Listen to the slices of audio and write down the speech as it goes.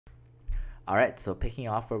Alright, so picking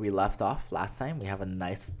off where we left off last time, we have a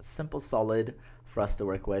nice simple solid for us to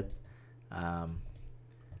work with.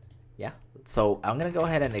 Yeah, so I'm gonna go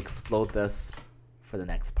ahead and explode this for the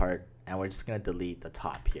next part, and we're just gonna delete the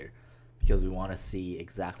top here because we want to see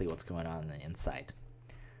exactly what's going on the inside.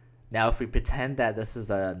 Now if we pretend that this is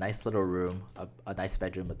a nice little room, a nice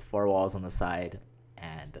bedroom with 4 walls on the side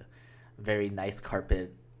and very nice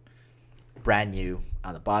carpet, brand new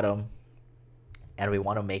on the bottom, and we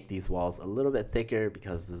want to make these walls a little bit thicker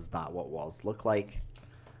because this is not what walls look like,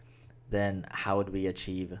 then how would we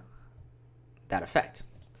achieve that effect?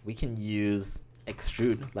 We can use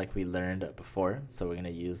extrude like we learned before. So we're going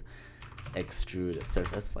to use extrude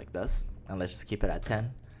surface like this, and let's just keep it at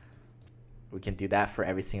 10. We can do that for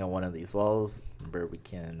every single one of these walls. Remember, we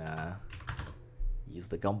can use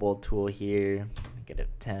the gumball tool here, get it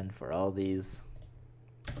 10 for all these.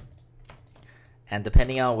 And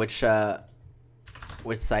depending on which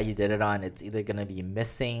side you did it on, it's either going to be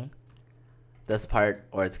missing this part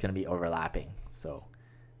or it's going to be overlapping. So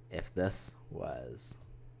if this was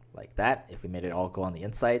like that, if we made it all go on the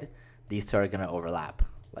inside, these two are going to overlap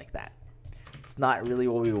like that. It's not really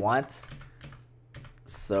what we want,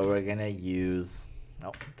 so we're going to use,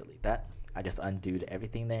 nope, delete that. I just undid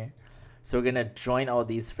everything there. So we're going to join all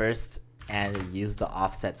these first and use the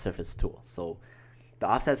offset surface tool. So the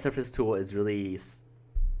offset surface tool is really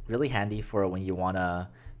handy for when you want to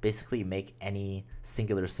basically make any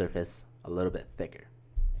singular surface a little bit thicker.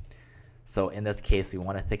 So in this case, we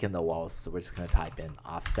want to thicken the walls, so we're just going to type in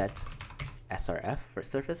offset srf for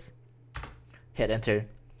surface, hit enter.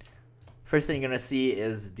 First thing you're going to see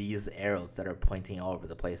is these arrows that are pointing all over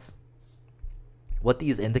the place. What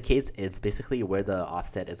these indicates is basically where the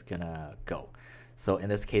offset is going to go. So in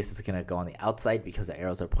this case, it's going to go on the outside because the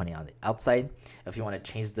arrows are pointing on the outside. If you want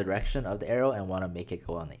to change the direction of the arrow and want to make it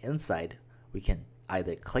go on the inside, we can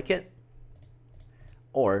either click it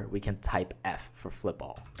or we can type F for flip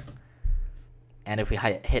all. And if we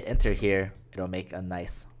hit enter here, it'll make a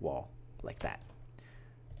nice wall like that.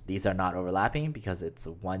 These are not overlapping because it's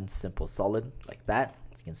one simple solid like that.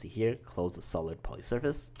 As you can see here, close the solid poly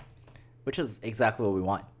surface, which is exactly what we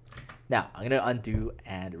want. Now I'm going to undo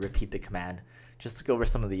and repeat the command just to go over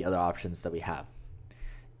some of the other options that we have.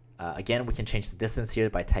 Again, we can change the distance here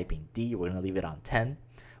by typing D. We're going to leave it on 10.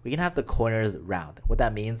 We can have the corners round. What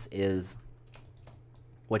that means is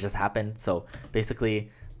what just happened. So basically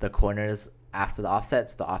the corners after the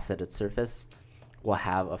offsets, the offsetted surface will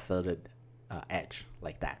have a filleted edge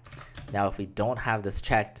like that. Now if we don't have this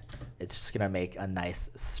checked, it's just going to make a nice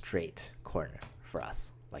straight corner for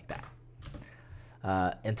us like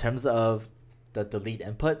that. In terms of the delete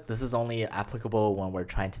input, this is only applicable when we're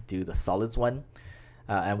trying to do the solids one.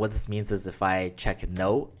 And what this means is if I check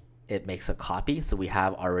no, it makes a copy. So we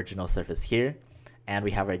have our original surface here and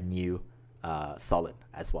we have our new solid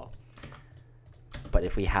as well. But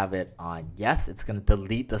if we have it on yes, it's going to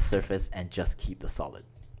delete the surface and just keep the solid.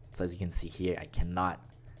 So as you can see here, I cannot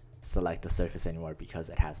select the surface anymore because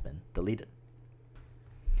it has been deleted.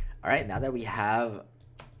 All right, now that we have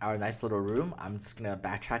our nice little room, I'm just going to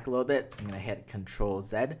backtrack a little bit. I'm going to hit Control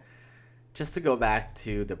Z just to go back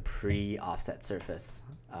to the pre-offset surface,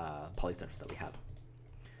 poly surface that we have.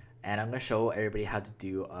 And I'm going to show everybody how to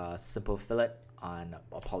do a simple fillet on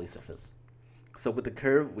a poly surface. So with the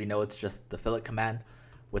curve, we know it's just the fillet command.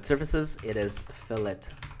 With surfaces, it is fillet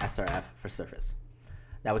srf for surface.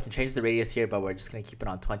 Now we can change the radius here, but we're just going to keep it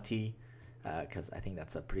on 20 because I think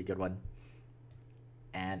that's a pretty good one.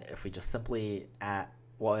 And if we just simply add,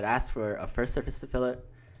 well, it asks for a first surface to fillet,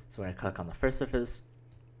 so we're going to click on the first surface,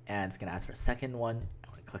 and it's going to ask for a second one.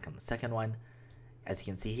 I'm going to click on the second one. As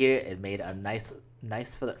you can see here, it made a nice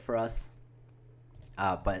fillet for us,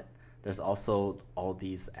 but there's also all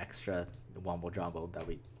these extra wombo jumbo that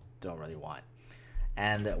we don't really want.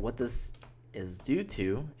 And what this is due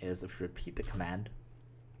to is, if we repeat the command,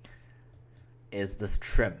 is this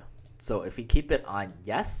trim. So if we keep it on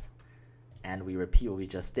yes and we repeat what we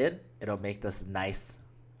just did, it'll make this nice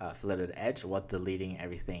filleted edge while deleting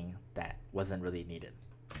everything that wasn't really needed.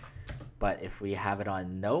 But if we have it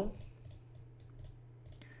on no,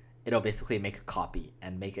 it'll basically make a copy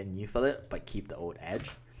and make a new fillet but keep the old edge.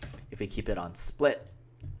 If we keep it on split,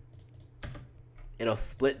 it'll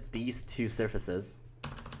split these two surfaces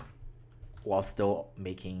while still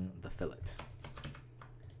making the fillet.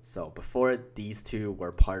 So before, these two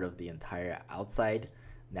were part of the entire outside.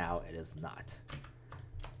 Now it is not.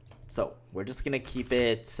 So we're just gonna keep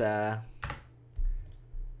it.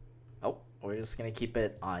 We're just gonna keep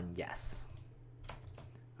it on yes.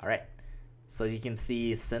 All right. So you can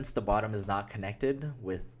see, since the bottom is not connected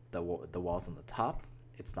with the walls on the top,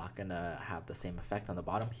 it's not gonna have the same effect on the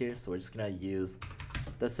bottom here. So we're just gonna use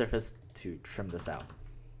the surface to trim this out.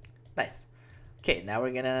 Nice. Okay, now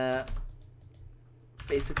we're gonna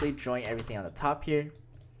basically join everything on the top here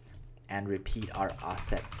and repeat our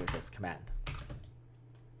offset surface command.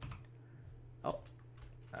 Oh,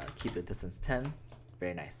 keep the distance 10.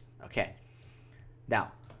 Very nice. Okay.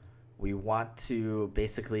 Now, we want to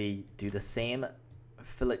basically do the same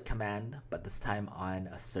fillet command, but this time on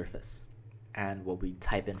a surface. And what we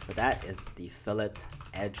type in for that is the fillet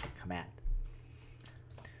edge command.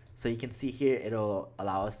 So you can see here, it'll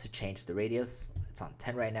allow us to change the radius. It's on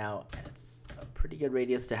 10 right now, and it's a pretty good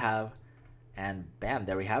radius to have. And bam,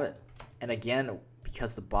 there we have it. And again,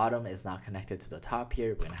 because the bottom is not connected to the top here,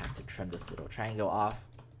 we're gonna have to trim this little triangle off.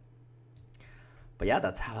 But yeah,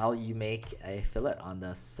 that's how you make a fillet on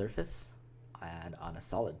the surface and on a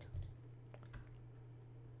solid.